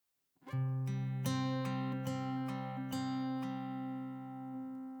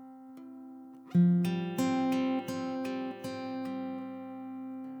Welcome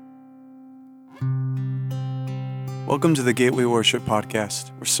to the Gateway Worship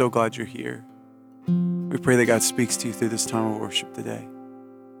Podcast. We're so glad you're here. We pray that God speaks to you through this time of worship today.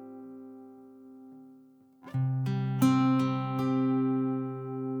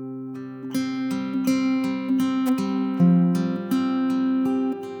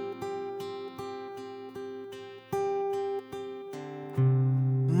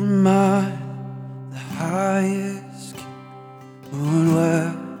 My, the highest King would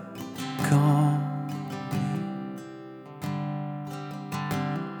welcome.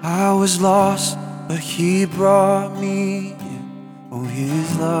 I was lost, but He brought me in. Oh,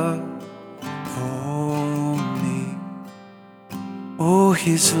 His love for me. Oh,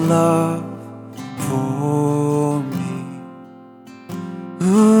 His love for me.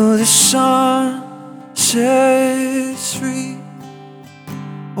 Ooh, the sun sets free.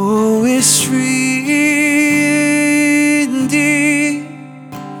 Oh, it's free indeed.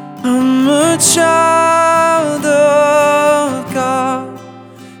 I'm a child of God.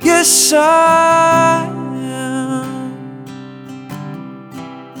 Yes, I am.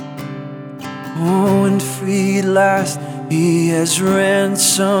 Oh, and free at last, He has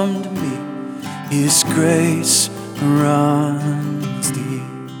ransomed me. His grace runs deep.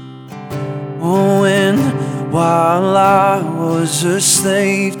 Oh, and while I was a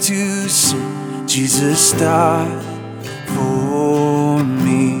slave to sin, Jesus died for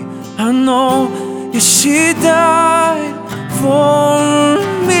me. I know, yes, He died for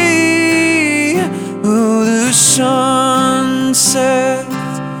me. Who the Son set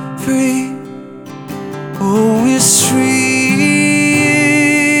free, oh, is free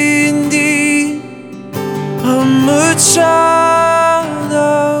indeed. I'm a child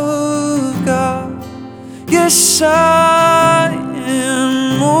of God. Yes, I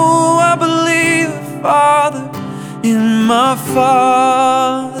am. Oh, I believe the Father in my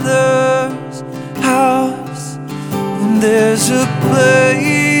Father's house. And there's a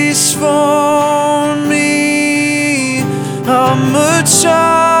place for me. I'm a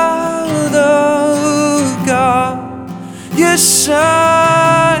child of God. Yes,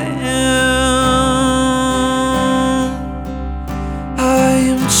 I am. I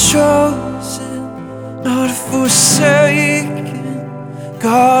am chosen, not forsaken.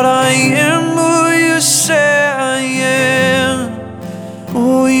 God, I am who You say I am.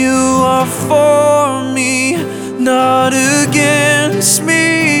 Oh, You are for me, not against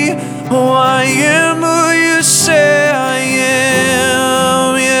me. Oh, I am who You say I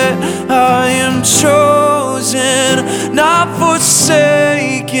am. Yeah, I am chosen, not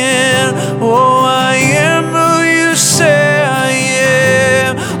forsaken. Oh, I am who You say I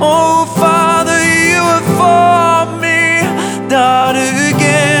am. Oh, Father, You are for me, not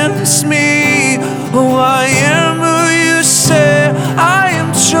against me. Oh, I am who You say. I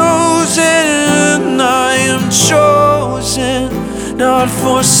am chosen, I am chosen, not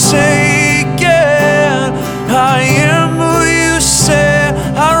forsaken. I am who You say.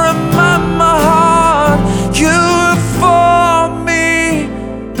 I remind my heart, You are for me,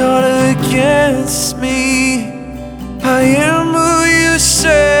 not against me. I am who You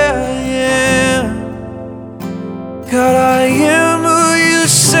say I am. God, I am who You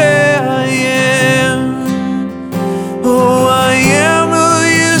say I am. Oh, I am who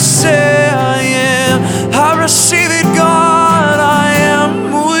You say I am. I receive it, God. I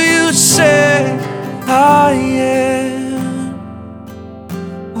am who You say I am.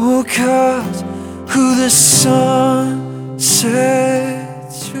 Oh, 'cause who the Son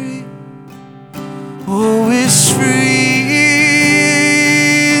sets free, oh, is free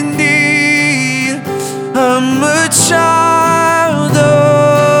indeed. I'm a child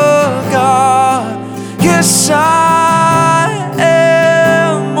of God. Yes, I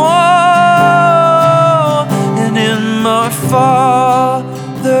am. Oh, and in my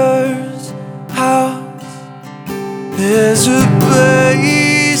Father's house, there's a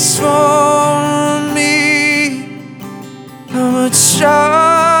place for me. I'm a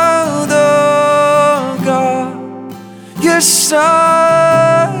child of God. Yes, I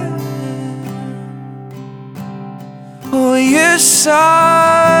am. Oh, yes,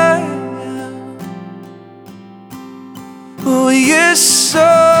 I am. Oh, yes, I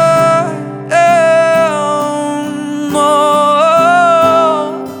am. Oh,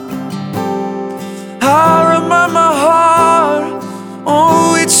 I remind my heart,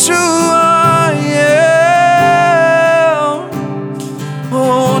 oh, it's who I am.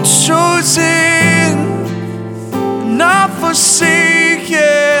 Oh, chosen, not forsaken,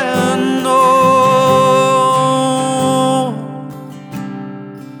 no.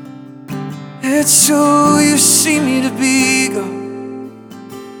 who you see me to be, God.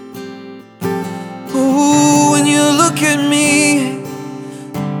 Oh, when you look at me,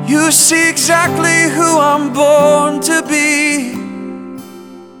 you see exactly who I'm born to be.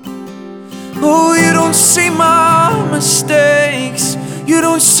 Oh, you don't see my mistakes, you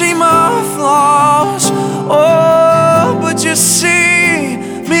don't see my flaws. Oh, but you see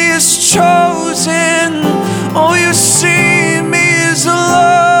me as chosen. Oh, you see me as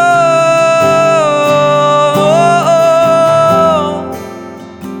love.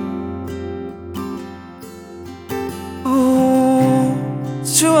 Oh,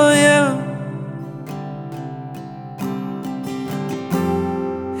 it's who I am.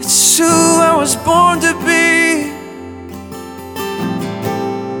 It's who I was born to be.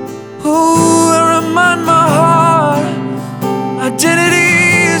 Oh, I remind my heart, identity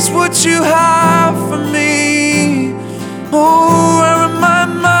is what you have for me. Oh, I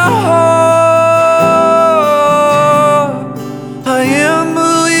remind my heart, I am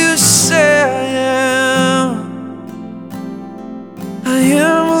who you say I am. I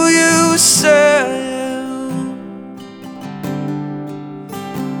am who you say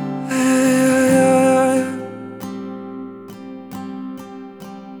I am.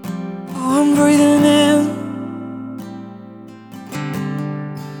 Oh, I'm breathing in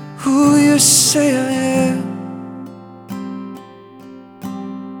who you say I am.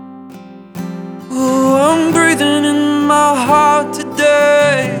 Oh, I'm breathing in my heart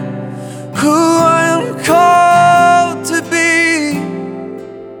today who I am called to be.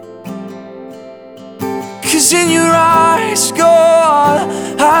 'Cause in your eyes, God,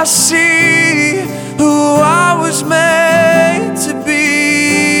 I see who I was made to be,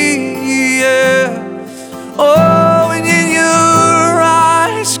 yeah. Oh, and in your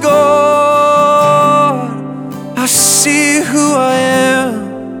eyes, God, I see who I am.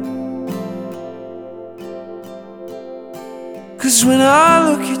 'Cause when I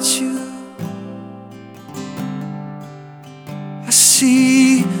look at you, I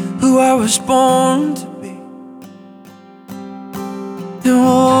see who I was born to be. And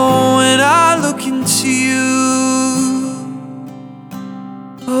oh, when I look into you,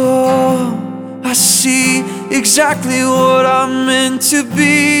 oh, I see exactly what I'm meant to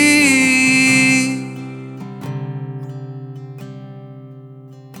be.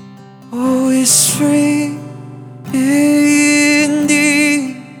 Oh, it's free indeed.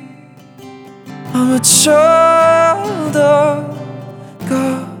 I'm a child of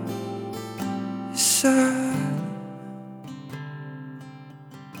God. Yes, I.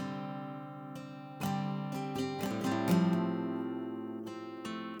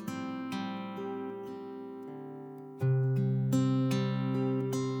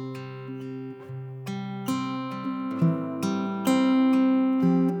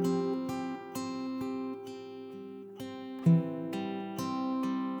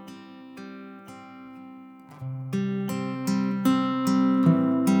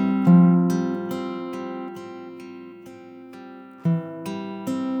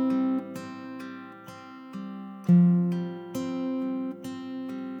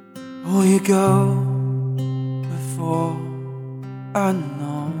 Oh, you go before I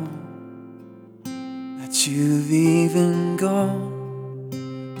know that you've even gone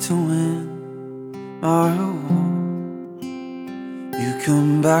to win my war. You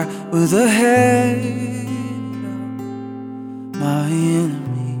come back with the head of my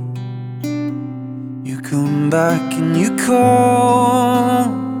enemy. You come back and you call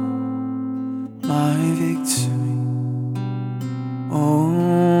my victory. Oh,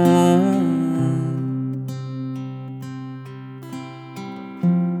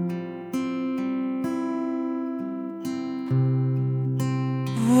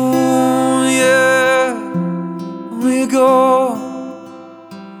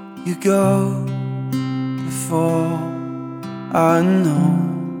 you go before I know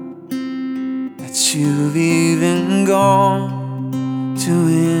that you've even gone to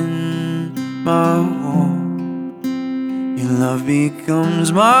end my war. Your love becomes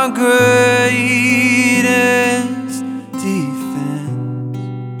my greatest defense.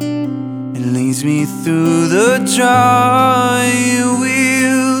 It leads me through the dry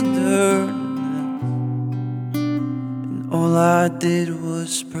wilderness. All I did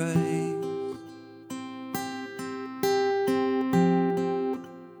was praise.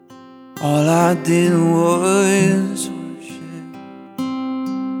 All I did was worship.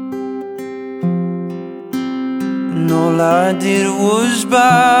 And all I did was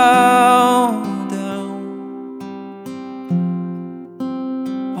bow down.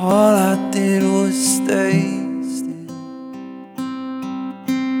 All I did was stay still.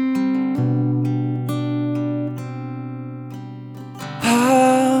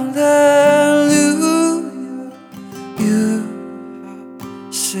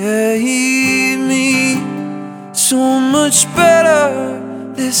 save me. So much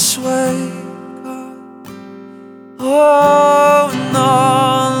better this way, God. Oh, and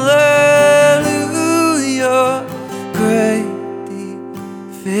hallelujah, great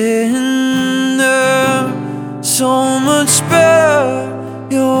defender. So much better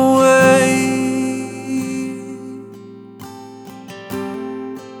your way.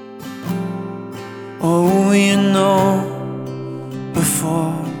 Oh, you know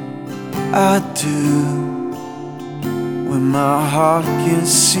before I do, when my heart can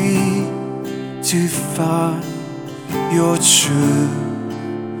see to find your truth.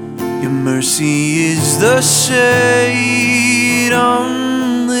 Your mercy is the shade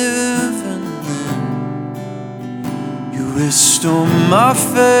I'm living in. You restore my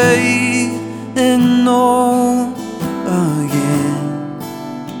faith and know again.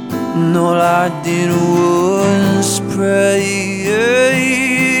 And all I did was praise.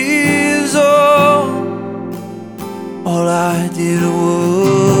 All I did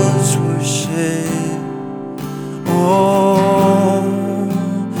was worship. Oh,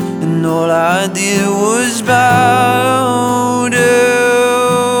 and all I did was bow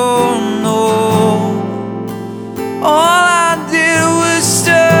down. Oh, all I did was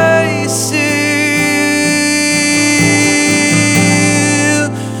stay still.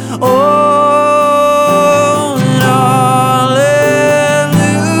 Oh, and hallelujah,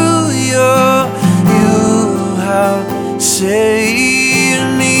 you have saved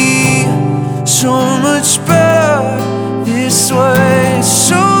me. So much better this way,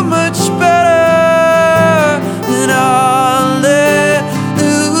 so much better than hallelujah,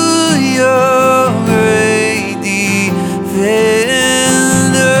 great defender.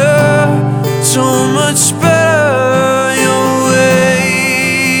 So much better your way,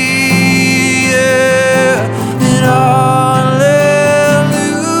 yeah. And hallelujah,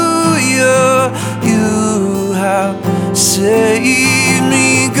 you have saved me,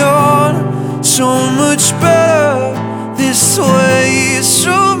 God. So much better this way,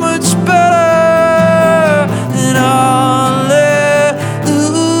 so much better than hallelujah,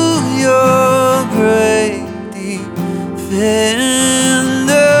 great defender.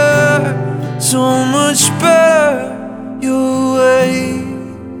 So much better your way.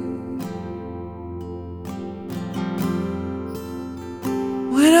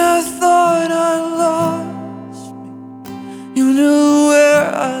 When I thought I lost me, you knew where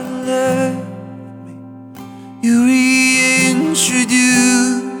I left. You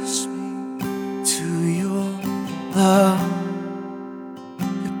reintroduced me to your love.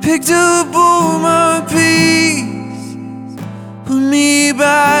 You picked up all my pieces, put me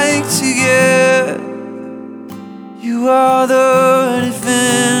back together. You are the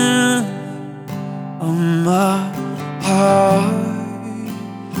defender of my heart.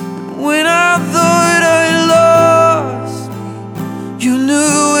 When I thought I lost me, you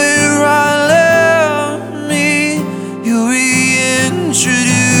knew where I left me. You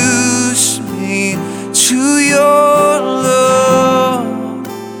reintroduced me to your love.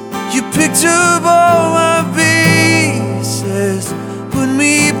 You picked up all my pieces, put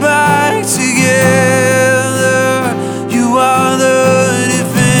me back together. You are the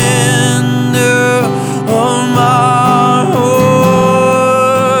defender of my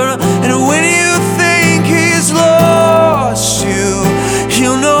heart. And when you think he's lost you,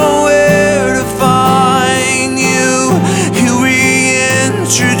 he'll know where to find you. He'll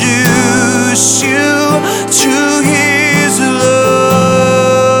reintroduce you to his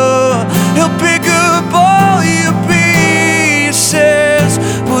love. He'll pick up all your pieces,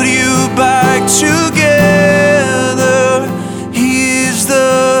 put you back together. He is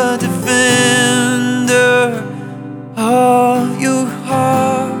the defender of your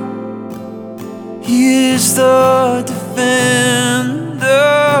heart. He is the defender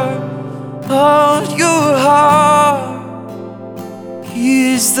of your heart.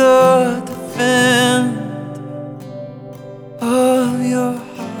 He is the defender of your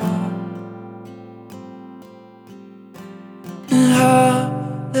heart. And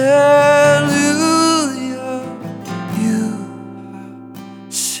hallelujah, you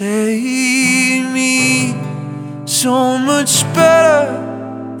have saved me. So much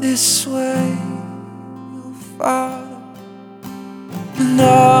better this way, oh Father. And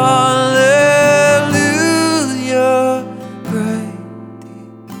hallelujah, great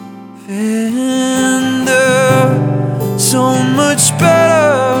defender.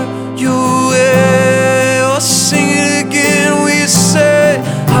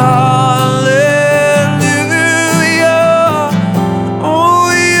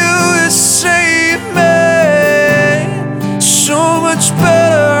 much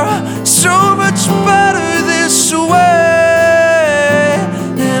better, so much better this way.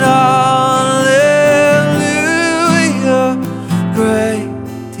 And hallelujah, great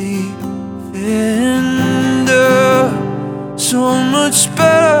defender, so much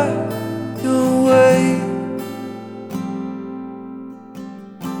better your way.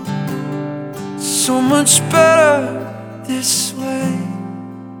 So much better this way.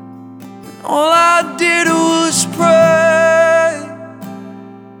 And all I did was pray.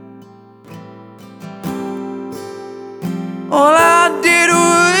 All I did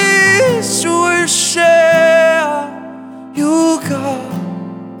was worship you, God.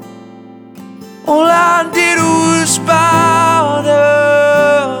 All I did was bow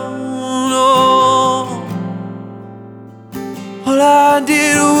down. Oh, all I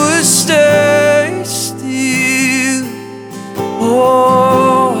did was stay still.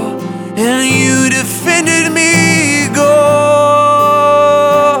 Oh, and you defended me, God.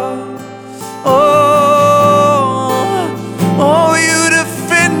 Oh, you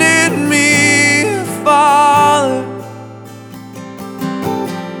defended me, Father.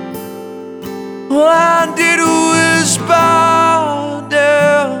 All I did was bow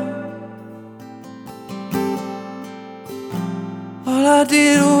down. All I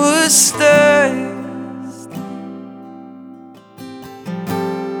did was stay.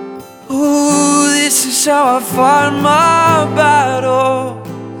 Oh, this is how I fight my battle.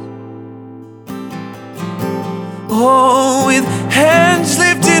 Oh, with hands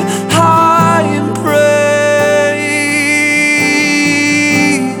lifted high in praise.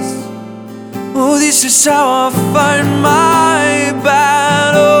 Oh, this is how I fight my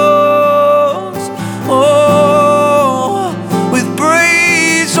battles. Oh, with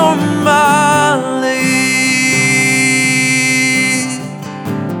praise on my lips.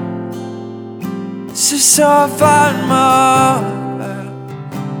 This is how I fight my battles.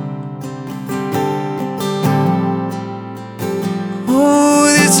 Oh,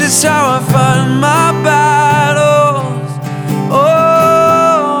 this is how I fight my battles.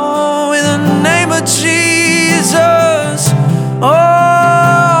 Oh, in the name of Jesus.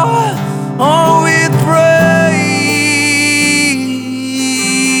 Oh, with praise.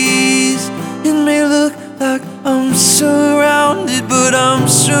 It may look like I'm surrounded, but I'm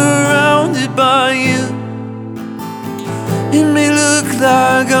surrounded by you. It may look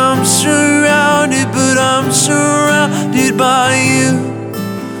like I'm surrounded, but I'm surrounded by you.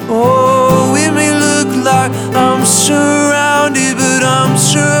 Oh, it may look like I'm surrounded, but I'm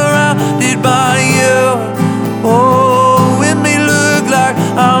surrounded by you. Oh, it may look like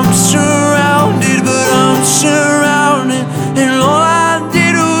I'm surrounded, but I'm surrounded. And all I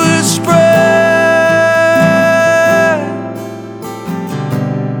did was pray.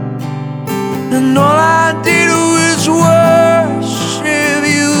 And all I did was worship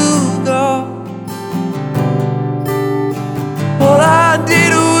you, God. All I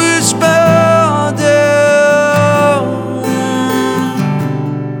did was bow down.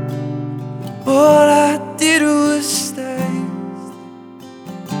 All I did was stay.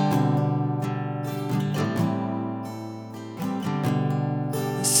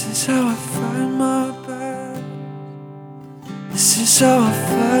 This is how I fight my battle. This is how I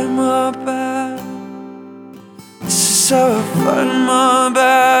fight my battle. This is how I fight my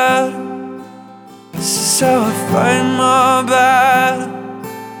battle. This is how I fight my battle.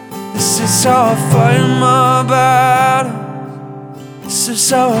 This is how I fight my battle. This is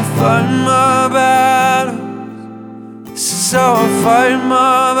how I fight my battle. This is how I fight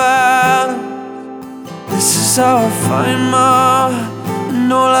my battle. This is how I fight my.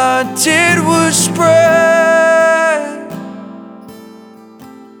 And all I did was pray.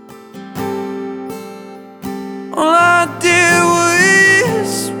 All I did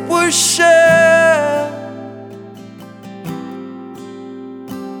was worship.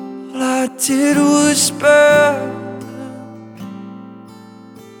 All I did was bow.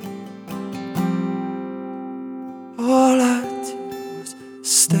 All I did was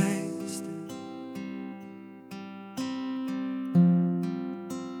stay.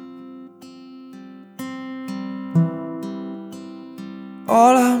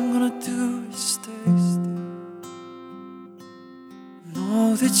 All I'm gonna do is stay still.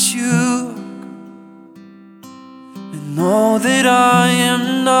 Know that you are good, and know that I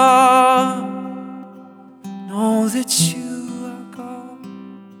am not. Know that you are God,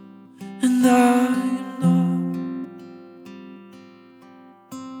 and I am not.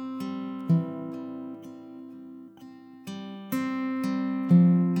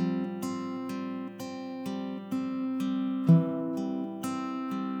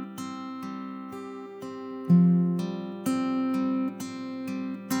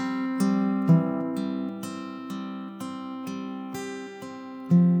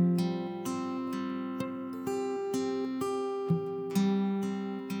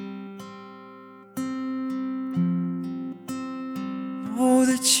 know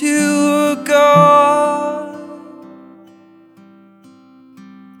that you are God.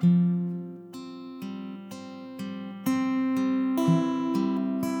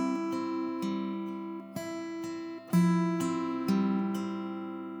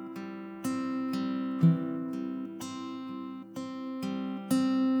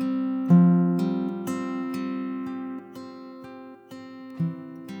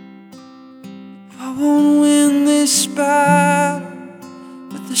 I won't win this battle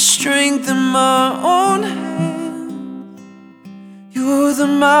with the strength in my own hand. You're the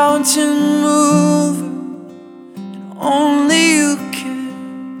mountain mover, and only you can.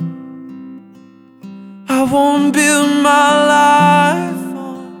 I won't build my life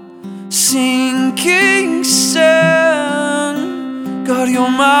on sinking sand. God, you're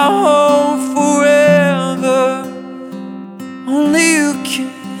my hope forever, only you can.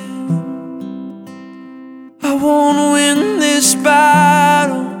 I won't win this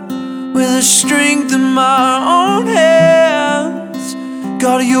battle with the strength in my own hands.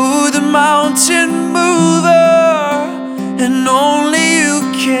 God, you're the mountain mover, and only you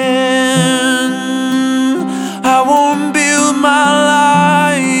can. I won't build my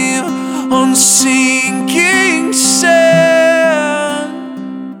life on sinking sand.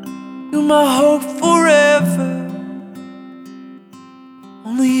 You're my hope forever,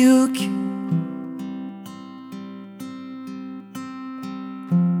 only you can.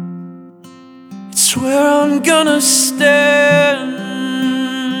 It's where I'm gonna stand.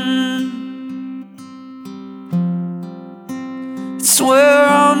 It's where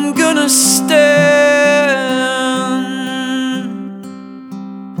I'm gonna stand.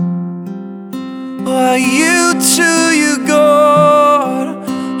 Oh, I yield to you, God.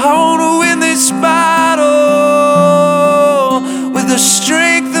 I wanna win this battle with the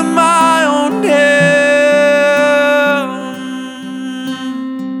strength of my own hand.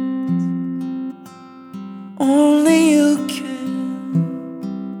 Only you can.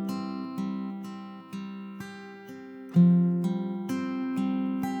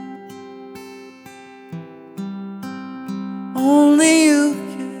 Only you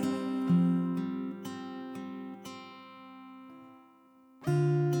can.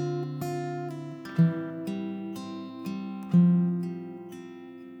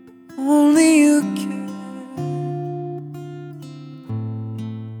 Only you can.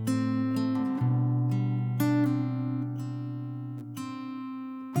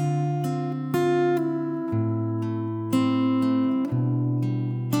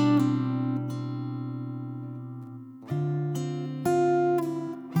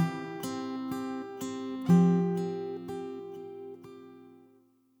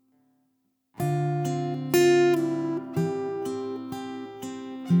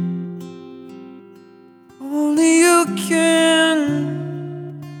 Only you can.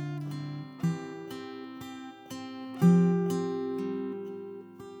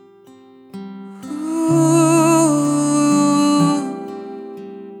 Ooh.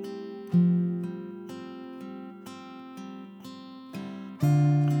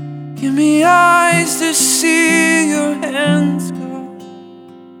 Give me eyes to see your hands, God,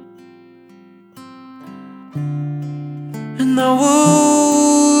 and I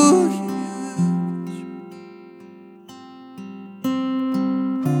will use you.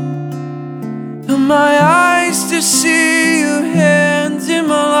 And my eyes to see your hands in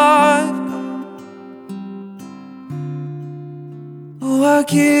my life, God. Oh, I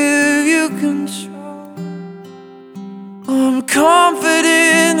give you control. Oh, I'm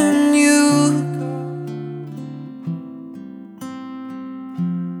confident in you, God.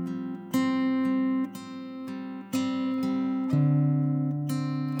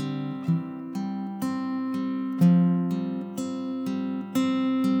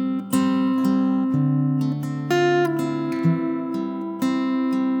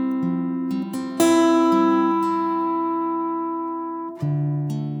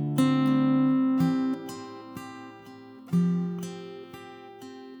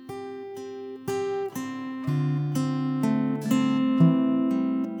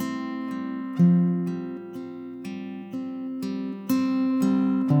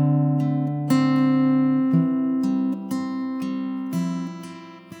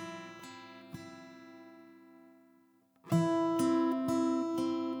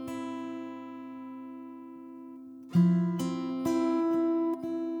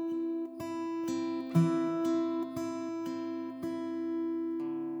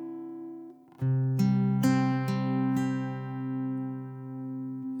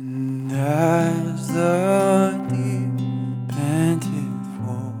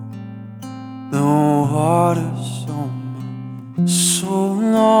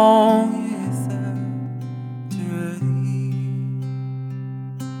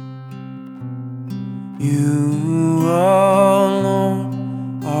 You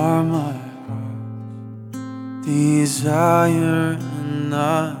alone are my heart's desire, and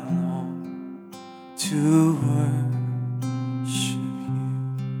I long to worship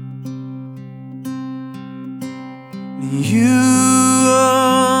you. You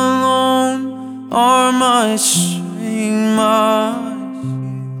alone are my strength, my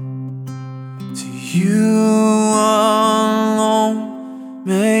shield. To you alone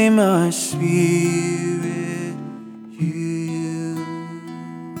may my spirit yield.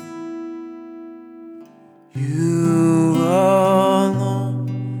 You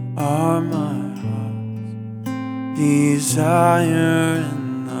alone are my heart's desire,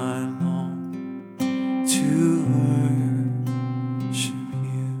 and I long to worship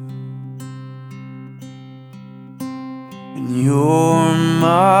you. And you're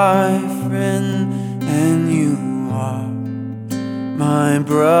my friend, and you are my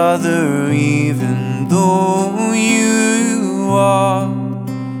brother, even though you are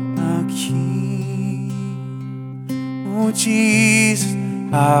a king. Oh Jesus,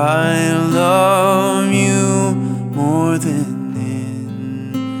 I love you more than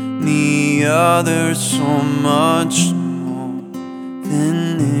any other, so much more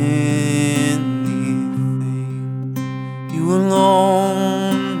than anything. You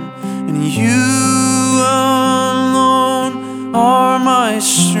alone, and you alone are my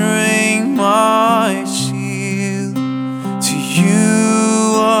strength, my shield. To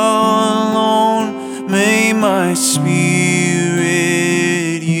you alone may my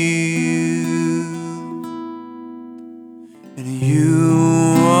spirit yield. And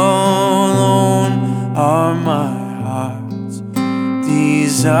you alone are my heart's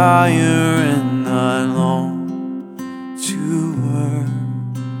desire, and I long to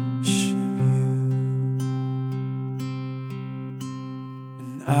worship you.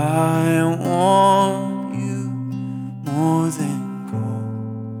 I want you more than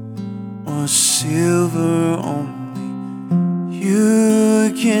gold or silver, only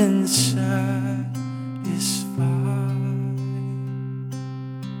you can satisfy.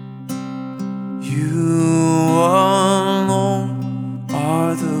 You alone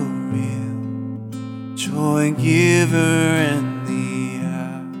are the real joy giver, and the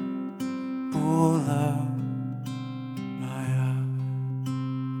apple of my eye.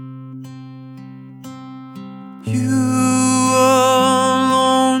 You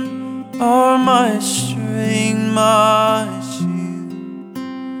alone are my strength, my shield.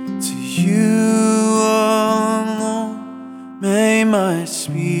 To you alone may my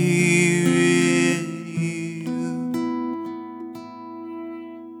spirit yield.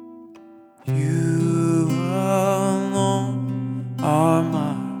 You alone are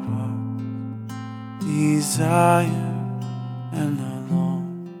my heart's desire, and I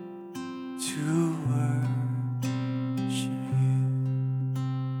long to worship you.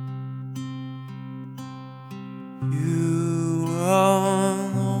 You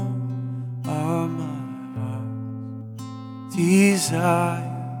alone are my heart's desire,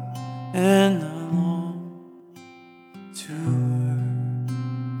 and I long to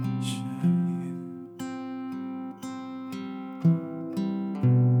worship you.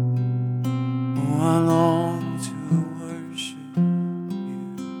 Oh, I long to worship you.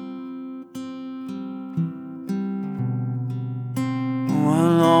 Oh, I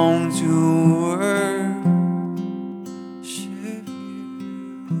long to worship you.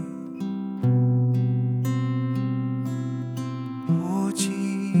 Oh,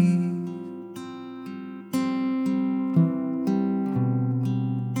 Jesus.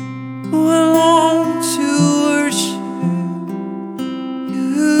 Oh, I long to worship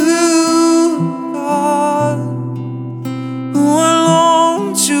you, God. Oh, I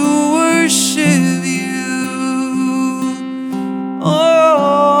long to worship you. Oh,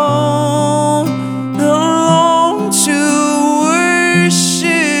 I long to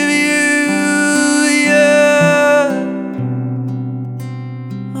worship you, yeah.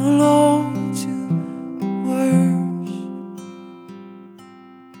 I long to worship.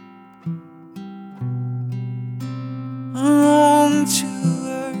 I long to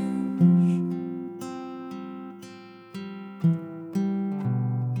worship.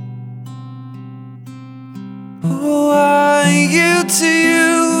 Oh, I yield to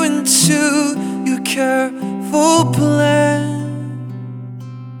you and to your careful plan.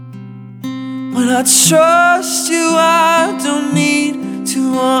 When I trust you, I don't need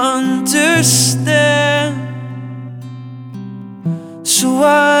to understand. So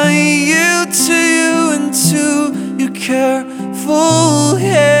I yield to you and to your careful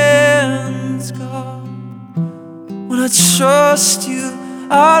hands, God. When I trust you,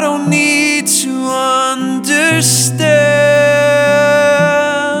 I don't need to understand.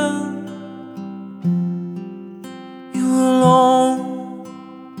 You alone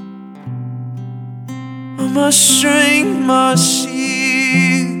are my strength, my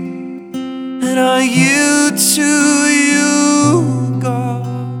shield, and I yield to you.